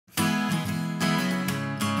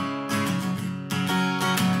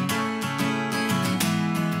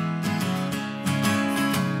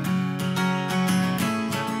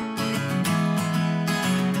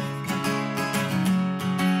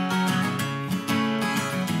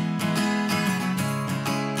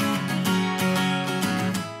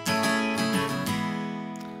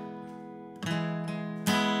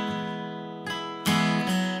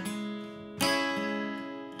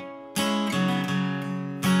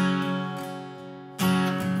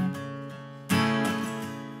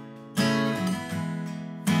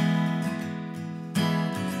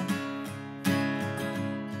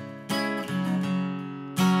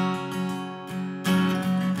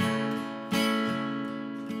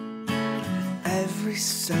every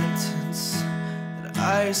sentence that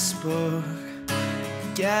I spoke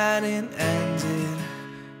began and ended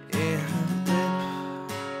in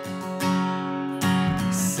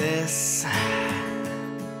ellipsis.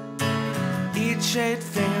 Each 8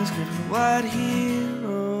 fingers gripping what he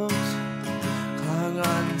wrote, clung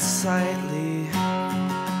unsightly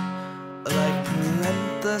like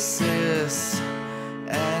parenthesis,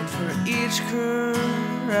 and for each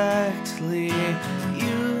correctly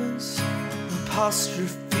used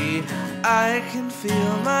apostrophe, I can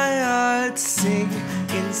feel my heart sink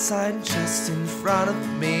inside and just in front of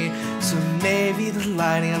me. So maybe the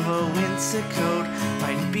lining of a winter coat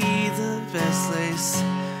might be the best place.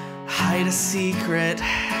 Hide a secret.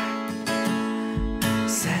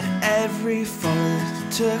 Said every photo that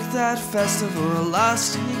you took that festival,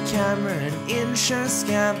 lost in your camera, an insurance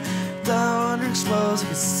scam. Though underexposed, I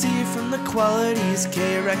could see from the qualities.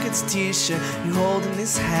 K Records t-shirt you hold in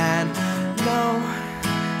his hand. No,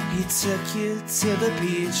 he took you to the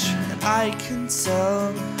beach, and I can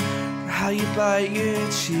tell how you bite your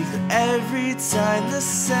cheek every time the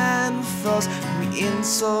sand falls from the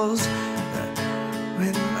insoles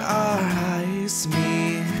when our eyes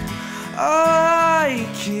meet. All I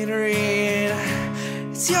can read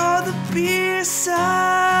is you're the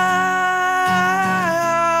B-side.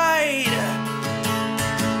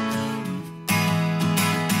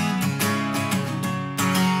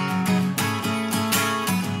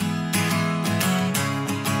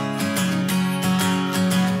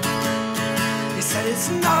 It's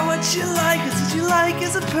not what you like, it's what you like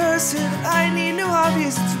as a person. I need new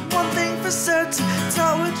hobbies, it's one thing for certain. It's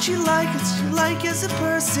not what you like, it's what you like as a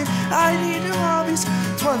person. I need new hobbies,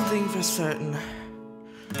 it's one thing for certain.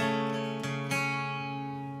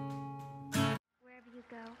 Wherever you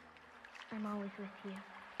go, I'm always with you.